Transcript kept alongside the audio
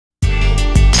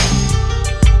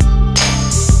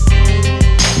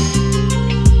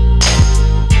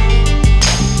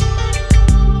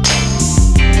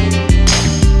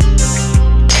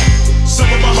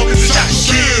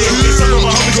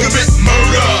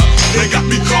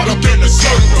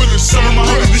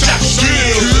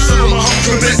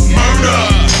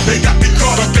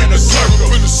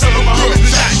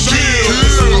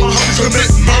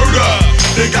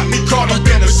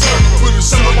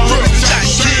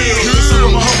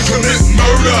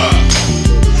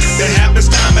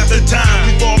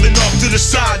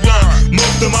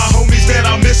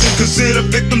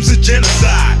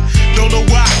genocide. Don't know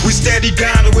why we steady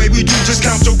down the way we do. Just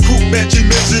count your crew, bet you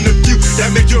missing a few.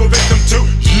 That make you a victim too.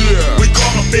 Yeah, we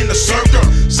caught up in the circle.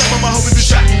 Some of my homies been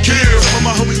shot and killed. Some of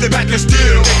my homies they back and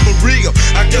still. For real,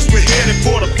 I guess we're headed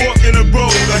for the fork in the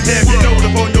road. A heavy load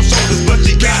up on your shoulders, but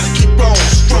you gotta keep on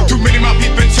strong. Too many of my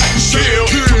people been shot and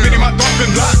killed. Too many of my thoughts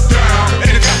been locked down.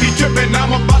 And it got me tripping, now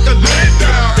I'm about to lay it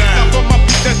down. Now for my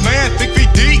feet that's land 6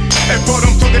 feet deep. And for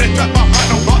them talking that trap behind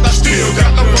no ball, I still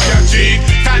got the work out, G.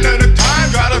 Kind of the time,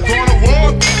 gotta go on a war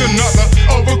with another.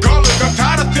 Over colors, I'm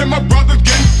tired of seeing my brothers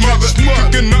getting smothered.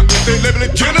 Cooking up, they living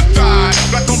in genocide.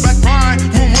 Black on black crime,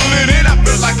 when will it end? I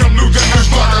feel like I'm losing my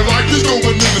mind. Like it's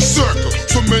going in a circle.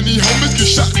 So many homies get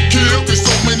shot and killed, and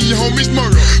so many homies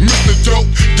murdered. Mr. Dope,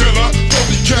 Dilla,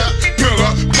 Phony Cat,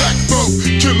 Pillar, Black Folk,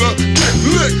 Killer, get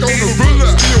licked on the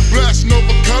ruler. Still blasting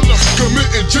over color,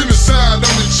 committing genocide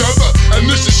on each other. And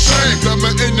it's a shame that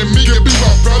my enemy can be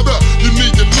my brother. You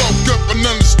need to look up and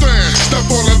understand. Stop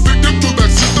falling victim to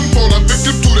that system, falling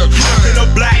victim to that crime. How can a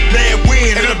black man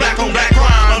win in a black on black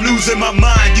crime? I'm losing my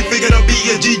mind. You figured I'll be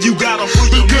a G, you gotta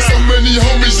free your because so many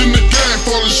homies in the game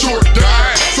falling short,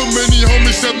 die. So many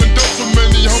homies selling dope, so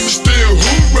many homies still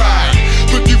who ride.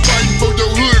 But you fighting for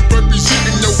your hood,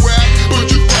 representing your rap.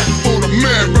 But you fighting for the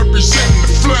man, representing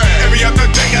the flag. Every other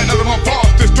day another one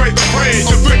falls to straight the praise.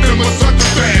 A victim of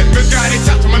circumstance, misguided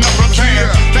shots from another can.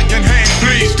 Second hand,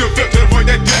 please, still flip to the void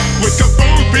that death. With the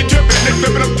food be tripping, they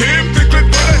flipping up Tim, they clip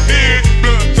for the head.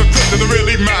 Blood so quick doesn't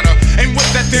really matter. And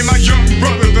what's that thing, my young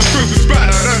brothers, the sisters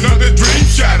splattered. Another dream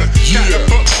shattered. Got a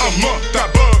buck, a month,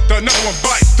 I bugged. Another one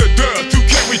bites the dust. Who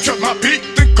can't we trust my beat,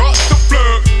 then cause the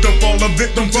flood. Don't fall a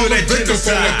victim to that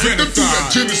genocide.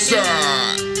 Genocide.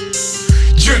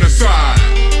 Genocide.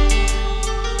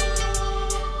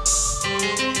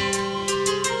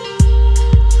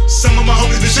 Some of my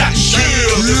homies been shot and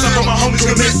killed. Some of my homies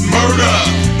commit murder.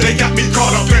 They got me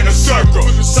caught up in a circle.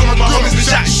 Some of my homies been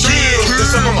shot and killed.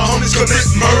 Some of my homies commit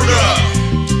murder.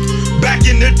 Back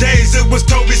in the days, it was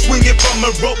Toby swinging from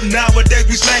a rope. Nowadays,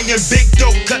 we slanging big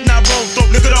dope, cutting our own throat.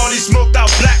 Look at all these smoked out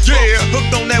black folks,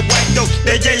 hooked on that white dope.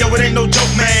 That yeah, yo, it ain't no joke,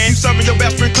 man. You serving your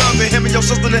best friend cousin, him and your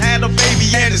sister that had a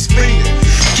baby and it's fiending.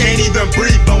 Can't even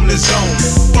breathe on his own.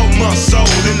 4 months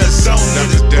old in the zone of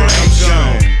his brain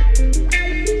zone.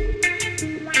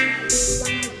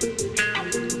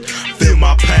 Feel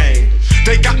my pain.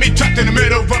 They got me trapped in the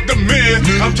middle of the mid.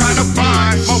 I'm trying to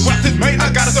find my weapons, mate.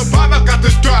 I gotta survive, I got to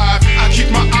strive. I keep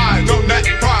my eyes on that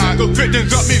prize. Those visions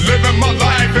of me living my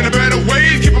life in a better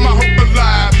way, keeping my hope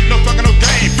alive. No fucking no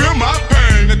game, feel my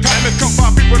pain. The time has come for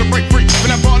people to break free.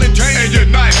 When that ball and chain and your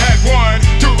night had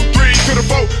 1, 2, 3 to the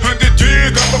 400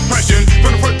 years of oppression.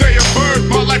 From the first day of birth,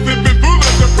 my life has been full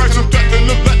of depression. Stressing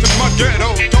the lessons my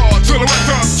ghetto taught. To the rest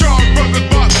of Charles brothers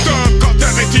boxed up, caught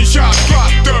 17 shots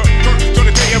dropped up. So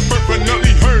the day of birth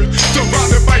finally hurt.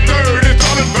 Surrounded by dirt, it's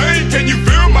all in vain. Can you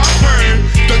feel my pain?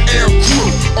 The air crew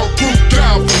are grouped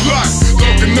down for life.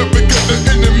 Locking up because the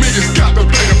enemy has got to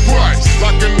pay the price.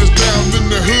 Locking us down in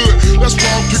the hood. That's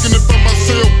why I'm kicking it by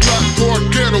myself. Black car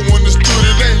ghetto understood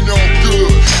it ain't all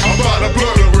good. I'm by the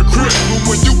blood of a crip, but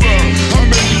when you burn, how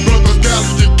many brothers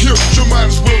gotta get killed? You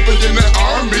might as well be in the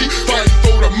army. Fighting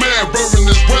for the man, burning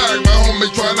this rag. My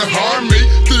homie trying to harm me.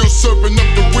 Still serving up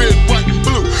the red, white, and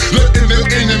blue. Letting the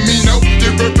enemy know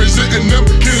they're representing them.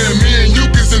 Killing me and you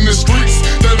kids in the streets.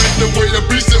 That ain't the way to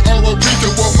beast it. R.O.P. to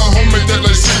walk my homie that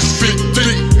like 6 feet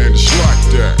deep. And it's like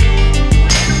that.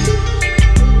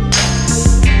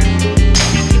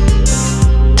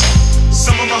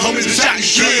 Some of my homies been shot and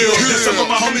killed. Some of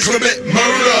my homies commit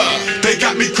murder. They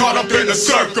got me caught up in a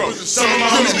circle. Some of my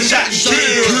homies been shot and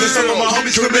killed. Some of my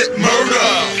homies commit murder.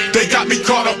 They got me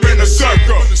caught up in